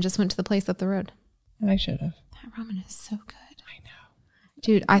ramen and just went to the place up the road. I should have. That ramen is so good. I know,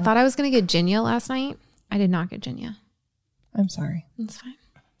 dude. I thought I was gonna get Jinya last night. I did not get Jinya. I'm sorry. It's fine.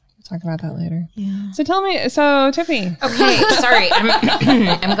 We'll talk about that later. Yeah. So tell me, Tiffany. okay. Sorry.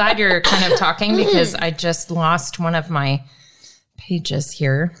 I'm glad you're kind of talking because I just lost one of my pages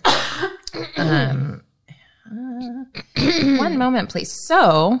here. One moment, please.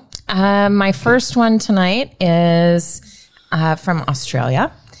 So, my first one tonight is from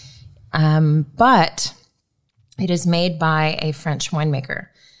Australia, but it is made by a French winemaker.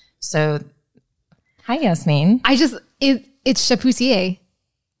 So, hi, Yasmin. It's Chapoutier.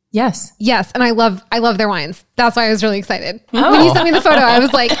 Yes. Yes, and I love their wines. That's why I was really excited. Oh. When you sent me the photo, I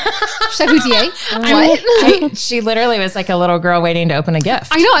was like, Chapoutier? What? She literally was like a little girl waiting to open a gift.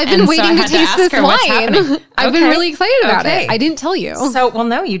 I know. I've been And so I waiting to had taste ask this her what's wine. happening. I've been Okay. really excited about Okay. it. I didn't tell you. So, well,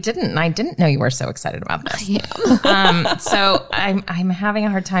 no, you didn't. And I didn't know you were so excited about this. So I'm having a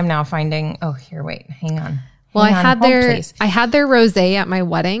hard time now finding. Oh, here, wait, hang on. Well, Hang on, hold, please. I had their rosé at my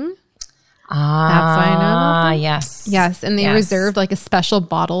wedding. Ah, why I know about them. yes, Yes, and they Yes. reserved like a special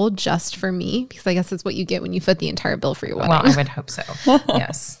bottle just for me because I guess that's what you get when you foot the entire bill for your wedding. Well, I would hope so.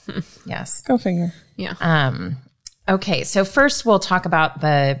 Yes, yes. Go figure. Yeah. Okay, so first we'll talk about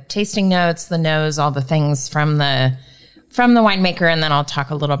the tasting notes, the nose, all the things from the winemaker, and then I'll talk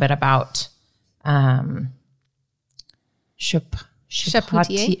a little bit about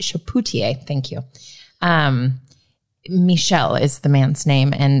Chapoutier. Thank you. Michel is the man's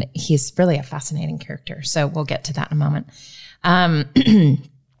name, and he's really a fascinating character. So we'll get to that in a moment.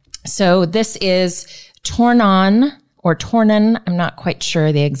 So this is Tournon or Tournon. I'm not quite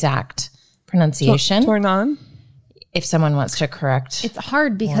sure the exact pronunciation. Tournon. If someone wants to correct, It's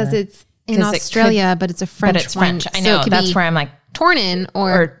hard because it's in 'Cause it Australia, but it's a French but it's French. wine. I So know. it could That's be where I'm like, Tournon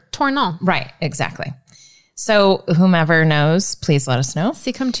or Tournon. right, exactly. So whomever knows, please let us know.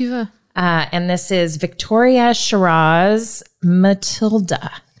 C'est comme tu veux. And this is Victoria Shiraz Matilda,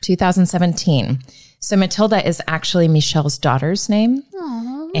 2017. So Matilda is actually Michel's daughter's name.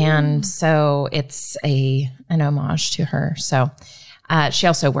 Aww. And so it's an homage to her. So she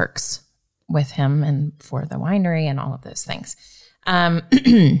also works with him and for the winery and all of those things.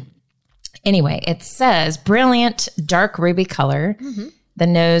 Anyway, it says brilliant dark ruby color. Mm-hmm. The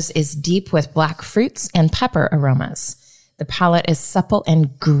nose is deep with black fruits and pepper aromas. The palate is supple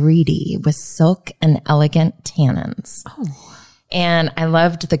and greedy with silk and elegant tannins. Oh. And I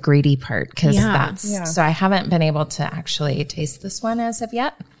loved the greedy part because Yeah. so I haven't been able to actually taste this one as of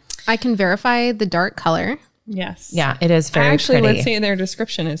yet. I can verify the dark color. Yes. Yeah, it is I very actually pretty. would say their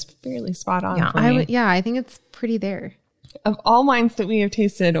description is fairly spot on. Yeah. For me. I think it's pretty there. Of all wines that we have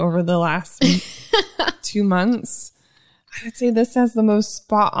tasted over the last 2 months, I would say this has the most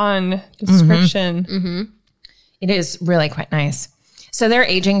spot on description. It is really quite nice. So their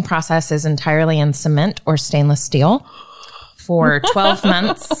aging process is entirely in cement or stainless steel for 12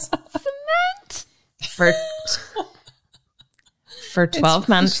 months. Cement for 12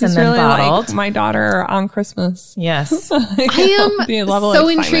 months She's and then really bottled. like my daughter on Christmas. Yes. I am The level so of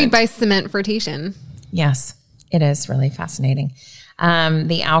intrigued excitement. by cement fermentation. Yes. It is really fascinating.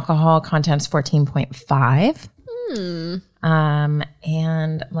 The alcohol content's 14.5.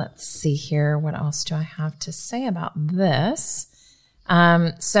 And let's see here. What else do I have to say about this?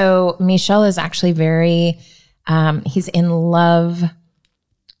 So Michel is actually he's in love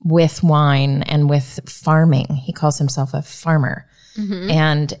with wine and with farming. He calls himself a farmer.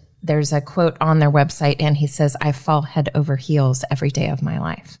 And there's a quote on their website and he says, I fall head over heels every day of my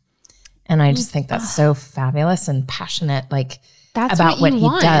life. And I just think that's so fabulous and passionate, That's about what what you he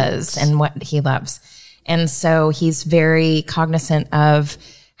want. does and what he loves. And so he's very cognizant of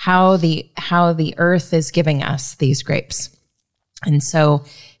how the earth is giving us these grapes. And so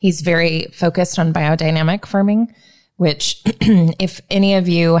he's very focused on biodynamic farming, which if any of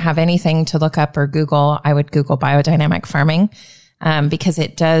you have anything to look up or Google, I would Google biodynamic farming, because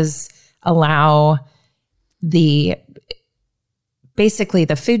it does allow basically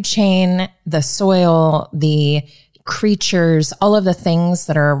the food chain, the soil, the creatures, all of the things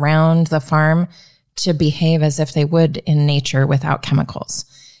that are around the farm to behave as if they would in nature without chemicals.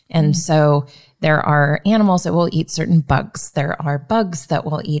 And so there are animals that will eat certain bugs. There are bugs that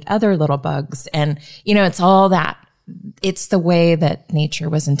will eat other little bugs. And, it's all that. It's the way that nature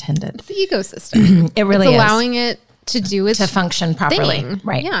was intended. It's the ecosystem. It really It's is. allowing it to do its To function properly. thing.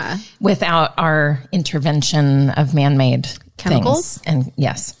 Right. Yeah. Without our intervention of man-made Chemicals? things. And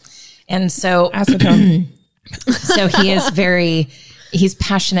yes. And so Acetone. So he's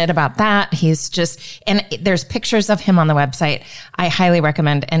passionate about that. And there's pictures of him on the website. I highly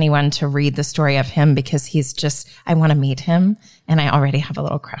recommend anyone to read the story of him because I want to meet him and I already have a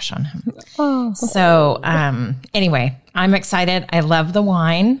little crush on him. So, anyway, I'm excited. I love the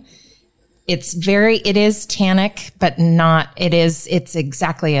wine. It is tannic, but it's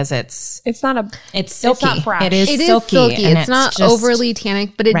exactly as it's silky. not brash. It is It is silky. silky. and It's not just- overly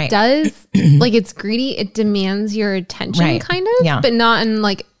tannic, but it Right. does, it's greedy. It demands your attention, Right. kind of, Yeah. but not in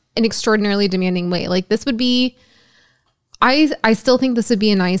an extraordinarily demanding way. This would be, I still think this would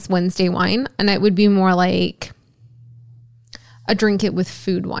be a nice Wednesday wine, and it would be more like a drink it with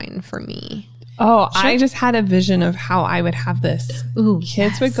food wine for me. Oh, I just had a vision of how I would have this. Ooh,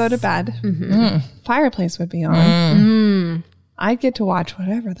 Kids would go to bed. Fireplace would be on. I'd get to watch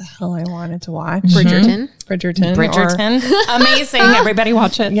whatever the hell I wanted to watch. Bridgerton. Bridgerton. Amazing. Everybody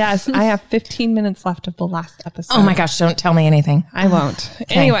watch it. Yes, I have 15 minutes left of the last episode. Oh my gosh, don't tell me anything. I won't.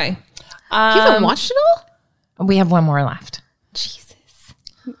 Anyway, You haven't watched it all? We have one more left. Jesus.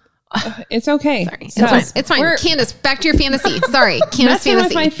 it's okay. Sorry. So, It's fine. we're Candace, back to your fantasy. Sorry. Candace messing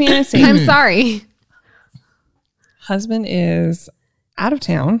with fantasy. my fantasy. I'm sorry. Husband is out of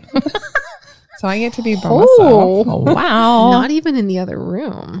town. So I get to be by myself. Oh, wow. Not even in the other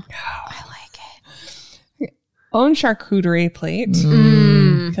room. I like it. Own charcuterie plate.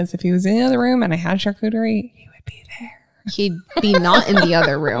 Because if he was in the other room and I had charcuterie, he would be there. He'd be not in the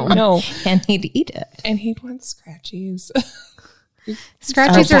other room. No. And he'd eat it. And he'd want scratchies.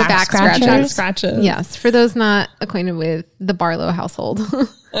 Scratchies Oh, are back back scratchers? scratchers. Back scratches. Yes. For those not acquainted with the Barlow household.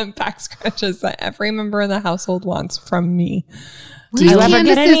 And back scratches that every member of the household wants from me. Do you ever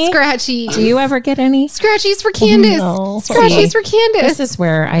get any? Scratchy. Do you ever get any? Scratchies for Candace. no. Scratchies for Candace. This is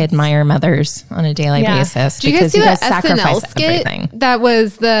where I admire mothers on a daily Yeah. basis. Do you guys because see you that guys SNL sacrifice skit? everything. That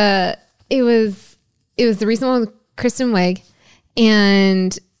was it was the recent one with Kristen Wiig,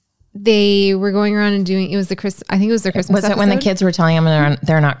 and they were going around and doing, I think it was their Christmas Was it when the episode. kids were telling them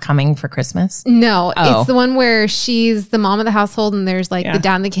they're not coming for Christmas? No, Oh. it's the one where she's the mom of the household and there's Yeah. the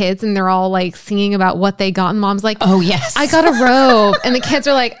dad and the kids and they're all singing about what they got. And mom's like, Oh, yes. I got a robe. And the kids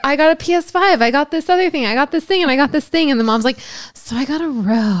are like, I got a PS5. I got this other thing. I got this thing and I got this thing. And the mom's like, so I got a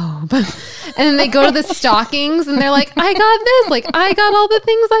robe. And then they go to the stockings and they're like, I got this. I got all the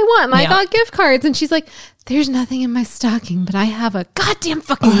things I want. And I Yeah. got gift cards. And she's like, there's nothing in my stocking, but I have a goddamn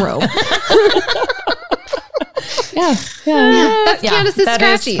fucking robe. Yeah. Yeah. That's Candace's that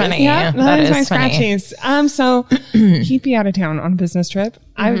is scratchies. funny. Yeah, that is my funny. scratchies. So he'd be out of town on a business trip.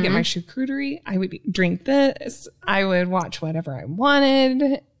 I would get my charcuterie. I would drink this. I would watch whatever I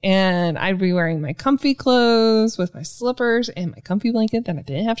wanted. And I'd be wearing my comfy clothes with my slippers and my comfy blanket that I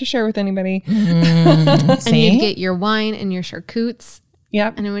didn't have to share with anybody. And See? you'd get your wine and your charcutes,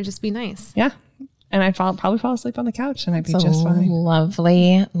 Yep. and it would just be nice. Yeah. And I'd probably fall asleep on the couch and I'd be just fine.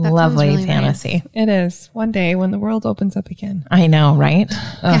 Lovely, sounds lovely really fantasy. It is. One day when the world opens up again. I know, right?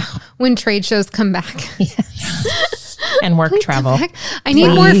 Ugh. When trade shows come back. And work travel. I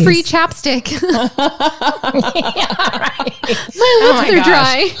need more Please. free chapstick. Yeah, right. My lips are gosh.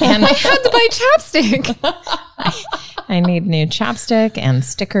 dry. And I had to buy chapstick. I need new chapstick and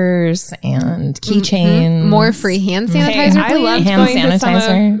stickers and keychains. More free hand sanitizer, Hey, I please. love Hand going to some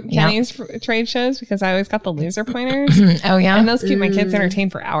sanitizer. of Kenny's trade shows because I always got the laser pointers. Oh, yeah. And those keep my kids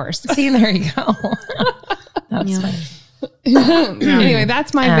entertained for hours. See, there you go. That's funny. Anyway,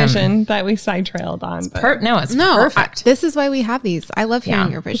 that's my vision that we side-trailed on. But No, it's No, perfect. this is why we have these. I love hearing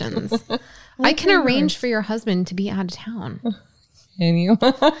Yeah. your visions. I can arrange for your husband to be out of town. and you,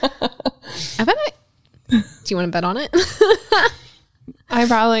 I bet do you want to bet on it? I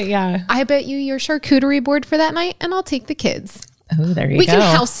probably, yeah. I bet you your charcuterie board for that night, and I'll take the kids. Oh, there you We go.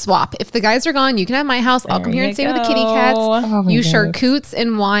 can house swap. If the guys are gone, you can have my house. I'll come here and stay with the kitty cats. Oh my You goodness. charcutes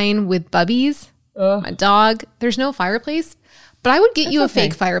and wine with Bubbies, my dog. There's no fireplace, but I would get you a okay.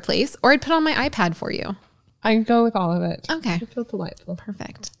 fake fireplace, or I'd put on my iPad for you. I'd go with all of it. Okay, It feels delightful.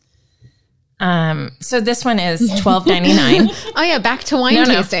 perfect. So this one is $12.99. Oh yeah, back to wine No,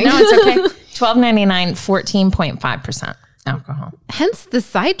 tasting. it's okay. $12.99, 14.5% alcohol. Hence the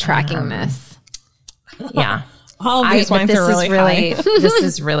sidetrackingness. Yeah. All of these but wines this are really, is really high. this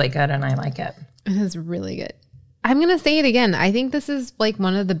is really good, and I like it. It is really good. I'm going to say it again. I think this is like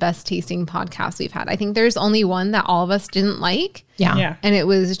one of the best tasting podcasts we've had. I think there's only one that all of us didn't like, Yeah. Yeah. and it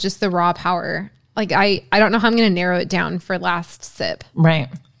was just the raw power. Like I don't know how I'm going to narrow it down for last sip. Right.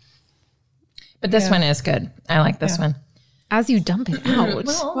 But this one is good. I like this one. As you dump it out,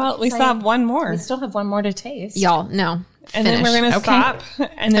 Well, we still have one more. We still have one more to taste. y'all, no. And then we're going to Okay. stop.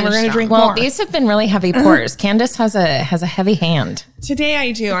 And then we're going to drink Well, more. these have been really heavy pours. Candace has a heavy hand. Today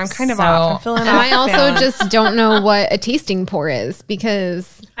I do. I'm kind of So- off. I'm feeling And off I also balance. just don't know what a tasting pour is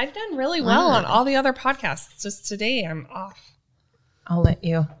because I've done really well on all the other podcasts. Just today I'm off. I'll let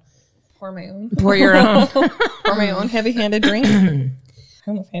you Pour my own. pour your own. Pour my own heavy-handed drink. I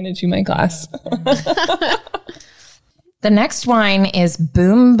almost handed you my glass. The next wine is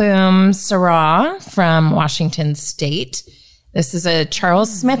Boom Boom Syrah from Washington State. This is a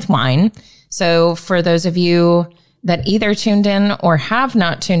Charles Smith wine. So for those of you that either tuned in or have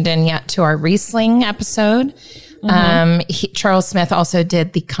not tuned in yet to our Riesling episode, Charles Smith also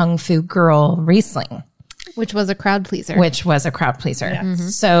did the Kung Fu Girl Riesling, which was a crowd pleaser. which was a crowd pleaser.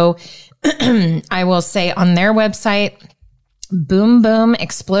 So I will say on their website, Boom Boom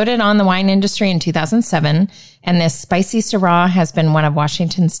exploded on the wine industry in 2007, and this spicy Syrah has been one of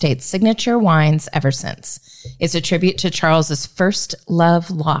Washington State's signature wines ever since. It's a tribute to Charles's first love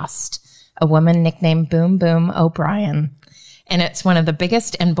lost, a woman nicknamed Boom Boom O'Brien, and it's one of the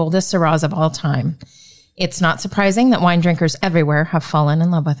biggest and boldest Syrahs of all time. It's not surprising that wine drinkers everywhere have fallen in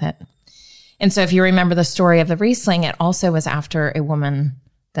love with it. And so if you remember the story of the Riesling, it also was after a woman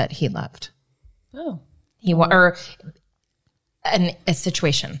that he loved. Oh. A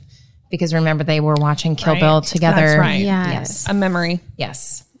situation, because remember they were watching Kill Bill together. That's right. Yes. A memory.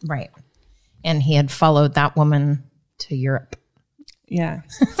 Yes, right. And he had followed that woman to Europe. Yeah.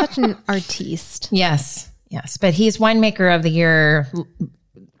 Such an artiste. Yes, but he's winemaker of the year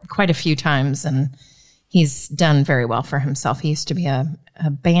quite a few times, and he's done very well for himself. He used to be a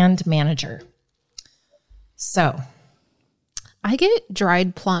band manager. So I get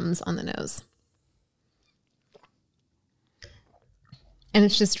dried plums on the nose. And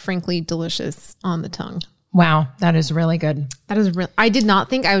it's just frankly delicious on the tongue. wow, that is really good. That is real. I did not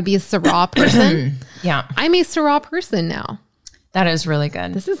think I would be a Syrah person. Yeah, I'm a Syrah person now. that is really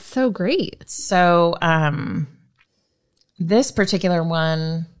good. This is so great. So this particular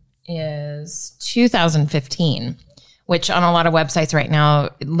one is 2015, which on a lot of websites right now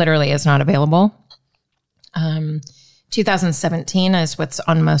literally is not available. 2017 is what's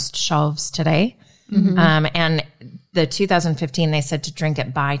on most shelves today. And the 2015, they said to drink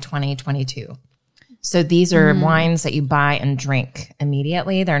it by 2022. So these are wines that you buy and drink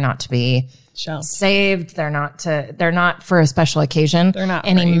immediately. They're not to be Shelf. saved. They're not for a special occasion. They're not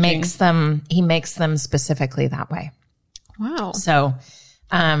And for he aging. makes them specifically that way. Wow. So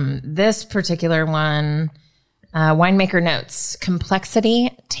this particular one, winemaker notes, complexity,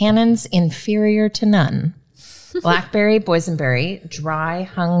 tannins inferior to none. blackberry, boysenberry, dry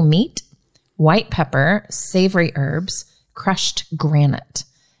hung meat, white pepper, savory herbs, crushed granite.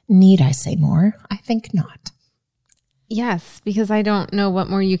 Need I say more? I think not. Yes, because I don't know what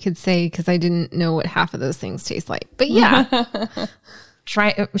more you could say because I didn't know what half of those things taste like. But yeah.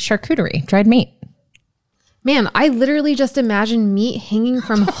 Charcuterie, dried meat. Man, I literally just imagine meat hanging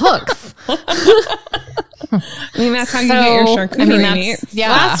from hooks. I mean, that's how you get your charcuterie meat.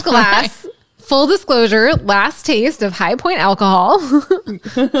 Yeah. Last glass. Full disclosure, last taste of High Point alcohol.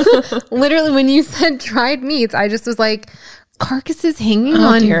 Literally, when you said dried meats, I just was like, carcasses hanging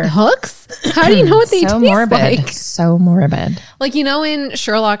on hooks? How do you know what they taste morbid. like? So morbid. Like, you know, in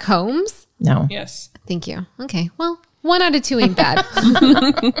Sherlock Holmes? No. Yes. Thank you. Okay. Well, 1 out of 2 ain't bad.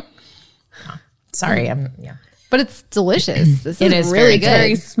 Sorry. But it's delicious. This It is is really very good.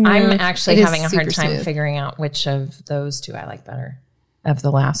 Very smooth. I'm actually It is having a hard super time smooth. figuring out which of those two I like better. Of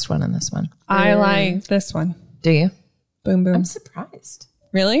the last one and this one. I like this one. Do you? Boom, boom. I'm surprised.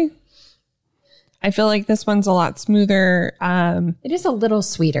 Really? I feel like this one's a lot smoother. It is a little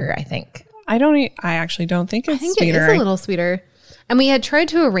sweeter, I think. I actually don't think it's I think sweeter. it is a little sweeter. And we had tried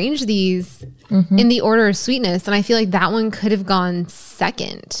to arrange these in the order of sweetness, and I feel like that one could have gone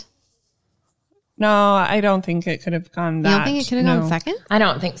second. No, I don't think it could have gone that. You don't think it could have gone second? I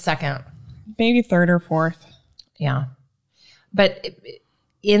don't think second. Maybe third or fourth. Yeah. But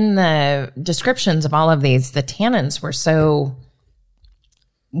in the descriptions of all of these, the tannins were so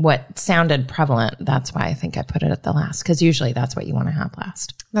what sounded prevalent. That's why I think I put it at the last, because usually that's what you want to have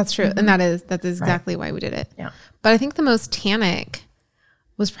last. That's true. And that's exactly why we did it. Yeah. But I think the most tannic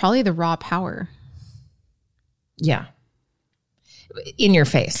was probably the raw power. Yeah. In your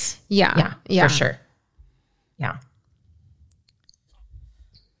face. Yeah. Yeah. For sure. Yeah.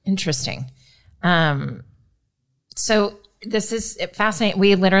 Interesting. So this is fascinating.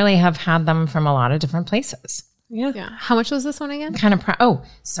 We literally have had them from a lot of different places. Yeah. How much was this one again? Kind of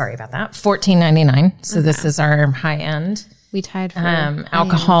sorry about that. $14.99. So this is our high end. We tied for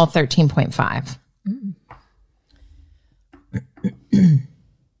Alcohol 13.5.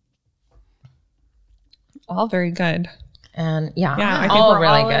 All very good. And Yeah, I think all we're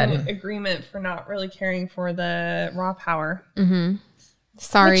really all good. in agreement for not really caring for the raw power.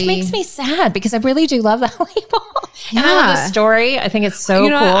 Sorry. Which makes me sad because I really do love that label. And I love the story. I think it's so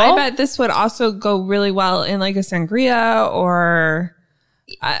cool. I bet this would also go really well in like a sangria or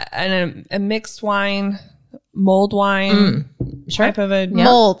a mixed wine, mulled wine type of a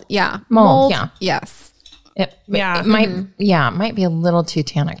Mold. Yeah. Mold, yeah. Yes. It might be a little too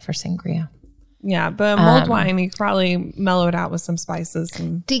tannic for sangria. Yeah, but mulled wine, you could probably mellow it out with some spices.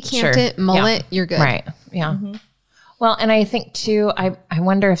 And Decant it, mull it, you're good. Right. Yeah. Well, and I think too, I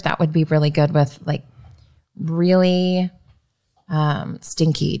wonder if that would be really good with like really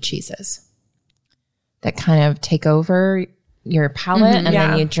stinky cheeses that kind of take over your palate and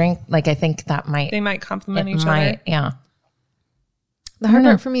then you drink. Like, I think that they might complement each other. Yeah. The hard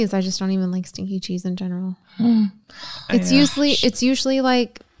part for me is I just don't even like stinky cheese in general. It's usually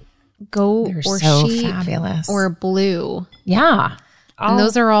like goat They're or so sheep fabulous. or blue. Yeah. And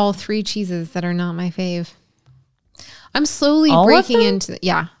those are all 3 cheeses that are not my fave. I'm slowly All of breaking them? into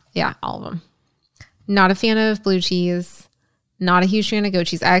all of them. Not a fan of blue cheese. Not a huge fan of goat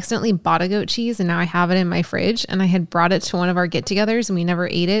cheese. I accidentally bought a goat cheese and now I have it in my fridge, and I had brought it to one of our get-togethers and we never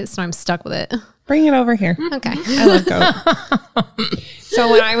ate it, so I'm stuck with it. Bring it over here. Okay. I love goat. So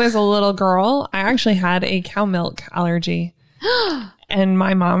when I was a little girl, I actually had a cow milk allergy. And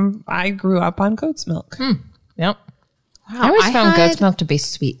I grew up on goat's milk. Yep. I always I found had- goat's milk to be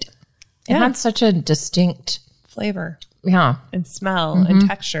sweet. It had such a distinct, Flavor yeah. and smell and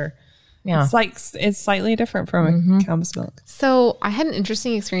texture. Yeah. It's like it's slightly different from a cow's milk. So I had an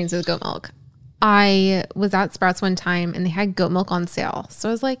interesting experience with goat milk. I was at Sprouts one time and they had goat milk on sale. So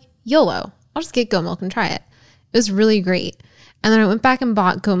I was like, YOLO, I'll just get goat milk and try it. It was really great. And then I went back and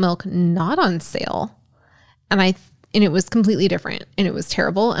bought goat milk not on sale. And it was completely different and it was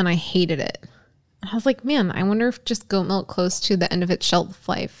terrible and I hated it. I was like, man, I wonder if just goat milk close to the end of its shelf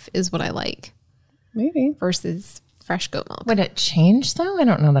life is what I like Maybe. versus fresh goat milk. Would it change though? I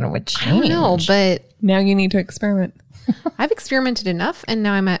don't know that it would I don't change. know, but Now you need to experiment. I've experimented enough and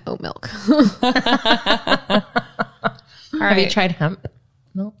now I'm at oat milk. Have you tried hemp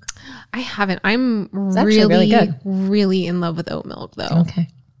milk? I haven't. I'm actually really good. really in love with oat milk though. Okay.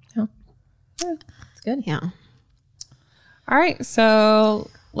 Yeah. It's good. Yeah. All right. So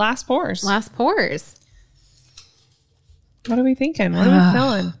last pours. Last pours. What are we thinking? What are we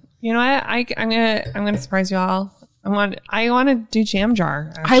feeling? You know, I'm gonna surprise you all. I want to do jam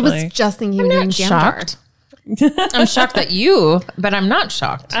jar. Actually. I was just thinking of doing jam jar. shocked. I'm shocked that but I'm not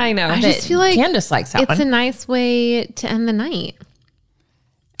shocked. I know. I just feel like Candace likes that it's one. a nice way to end the night.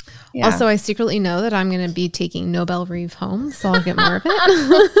 Yeah. Also, I secretly know that I'm going to be taking Nobel Reeve home, so I'll get more of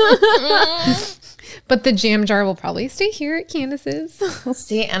it. But the jam jar will probably stay here at Candace's.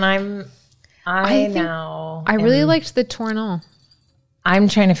 See, and I really liked the Tournal. I'm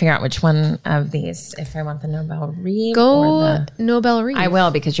trying to figure out which one of these, if I want the Nobel Reeve or Go the... Nobel Reeve. I will,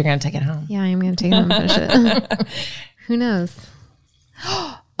 because you're going to take it home. Yeah, I'm going to take it home and finish it. Who knows?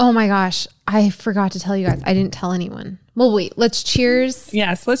 Oh my gosh. I forgot to tell you guys. I didn't tell anyone. Well, wait. Let's cheers.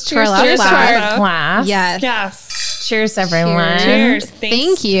 Yes, let's To our cheers. last Cheers to class. our Class. Yes. Yes. Cheers, everyone. Cheers.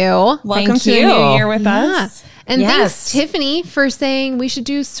 Thank you. Welcome Thank to the you. new year with Yeah. us. And Yes. thanks, Tiffany, for saying we should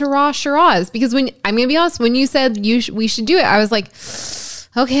do Syrah Shiraz. Because when I'm going to be honest, when you said we should do it, I was like,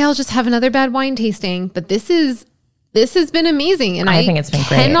 okay, I'll just have another bad wine tasting. But this has been amazing, and I think it's been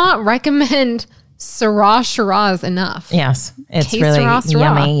great. Cannot recommend Syrah Shiraz enough. Yes. It's Taste really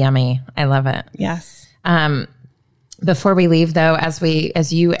Syrah. yummy. I love it. Yes. Before we leave, though, as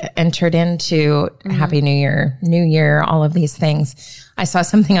you entered into Happy New Year, all of these things, I saw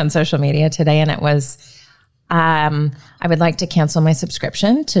something on social media today, and it was, I would like to cancel my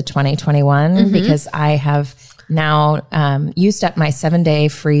subscription to 2021 because I have now used up my 7-day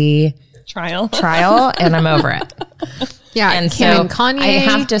free Trial. and I'm over it. Yeah, And Kim so and Kanye. I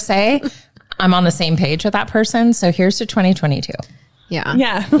have to say, I'm on the same page with that person. So here's to 2022. Yeah.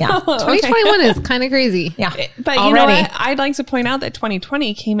 Yeah. Yeah. 2021 is kind of crazy. Yeah. But you know what? I'd like to point out that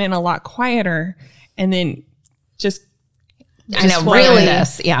 2020 came in a lot quieter and then just I know, really- rammed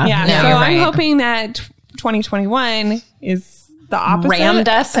us. Yeah. yeah. No, So you're I'm right. hoping that 2021 is the opposite. Rammed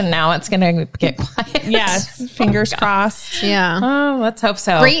us, and now it's going to get quiet. Yes. Fingers crossed. Yeah. Oh, let's hope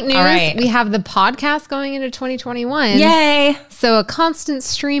so. Great news. All right. We have the podcast going into 2021. Yay. So a constant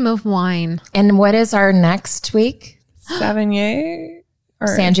stream of wine. And what is our next week? Savigny or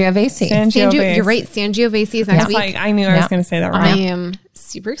Sangiovese. Sangiovese. You're right. Sangiovese is next It's week. like I knew I was Yeah. going to say that I wrong. am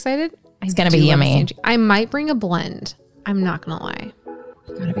super excited. It's gonna be yummy. I might bring a blend. I'm not going to lie.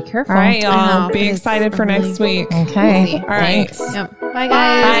 Gotta be careful. All right, I y'all. know, Be but it's excited for really next week. Okay. We'll see. All right. Thanks. Yep. Bye,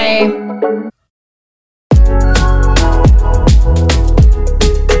 guys. Bye.